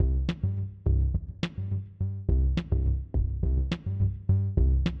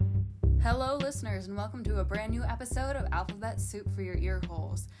Hello, listeners, and welcome to a brand new episode of Alphabet Soup for Your Ear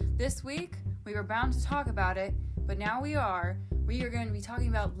Holes. This week, we were bound to talk about it, but now we are going to be talking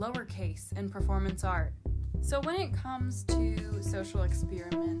about lowercase and performance art. So when it comes to social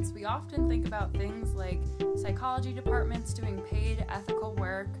experiments, we often think about things like psychology departments doing paid ethical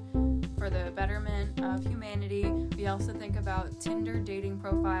work for the betterment of humanity. We also think about Tinder dating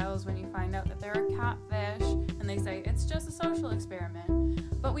profiles when you find out that they're a catfish and they say it's just a social experiment.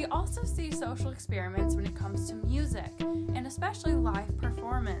 But we also see social experiments when it comes to music, and especially live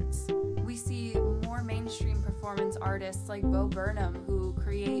performance. We see more mainstream performance artists like Bo Burnham who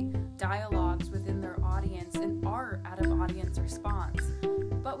create dialogues within their audience and art out of audience response.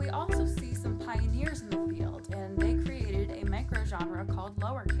 But we also see some pioneers in the field, and they created a microgenre called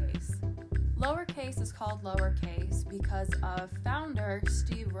lowercase. Lowercase is called lowercase because of founder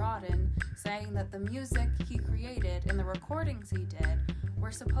Steve Rodden saying that the music he created and the recordings he did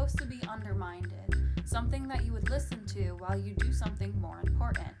were supposed to be undermined, something that you would listen to while you do something more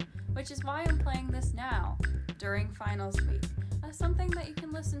important, which is why I'm playing this now, during finals week, as something that you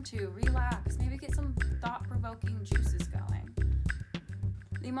can listen to, relax, maybe get some thought-provoking juices going.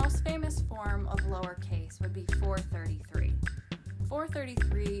 The most famous form of lowercase would be 433.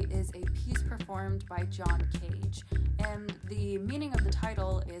 433 is a piece performed by John Cage, and the meaning of the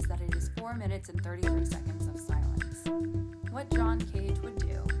title is that it is 4 minutes and 33 seconds of silence. What John Cage would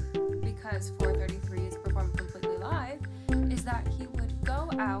do, because 433 is performed completely live, is that he would go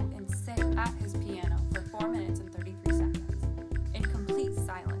out and sit at his piano for 4 minutes and 33 seconds in complete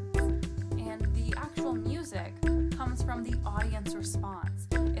silence. And the actual music comes from the audience response.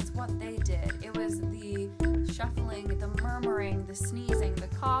 It's what they did. It was the shuffling, the murmuring, the sneezing, the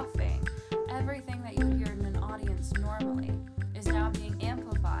coughing. Everything that you would hear in an audience normally is now being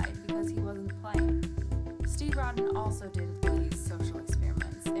amplified because he wasn't playing. Steve Rodden also did these social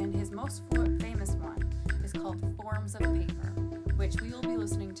experiments, and his most famous one is called Forms of Paper, which we will be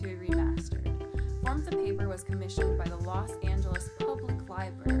listening to remastered. Forms of Paper was commissioned by the Los Angeles Public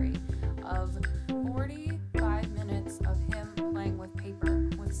Library of 45 minutes of him playing with paper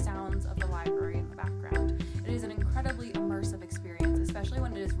with sounds of the library in the background. It is an incredibly immersive experience, especially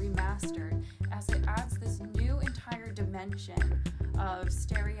when it is remastered, as it adds this new entire dimension of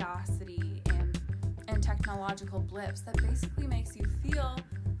stereosity and technological blips that basically makes you feel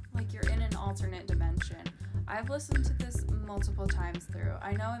like you're in an alternate dimension. I've listened to this multiple times through.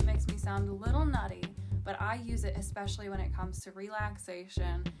 I know it makes me sound a little nutty, but I use it especially when it comes to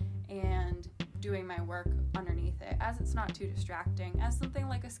relaxation and doing my work underneath it, as it's not too distracting as something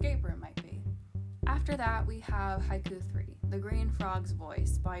like Escape Room might be. After that, we have Haiku 3, The Green Frog's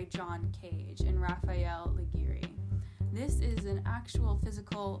Voice by John Cage and Raphael Laguirre. This is an actual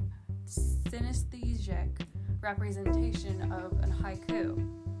physical synesthetic representation of a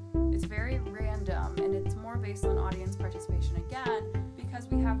haiku. It's very random, and it's more based on audience participation again, because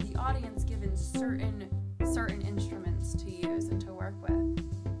we have the audience given certain instruments to use and to work with.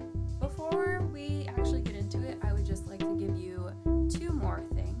 Before we actually get into it, I would just like to give you two more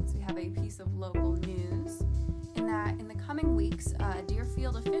things. We have a piece of local news, in that in the coming weeks,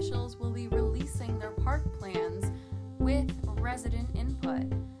 Deerfield officials will be releasing their park plans with resident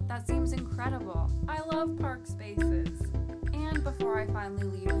input. That seems incredible. I love park spaces. And before I finally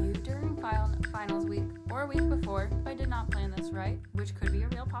leave you during finals week or a week before, if I did not plan this right, which could be a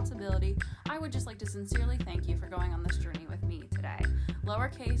real possibility, I would just like to sincerely thank you for going on this journey with me today.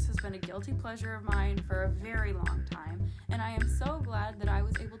 Lowercase has been a guilty pleasure of mine for a very long time, and I am so glad that I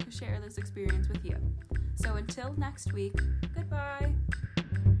was able to share this experience with you. So until next week, goodbye!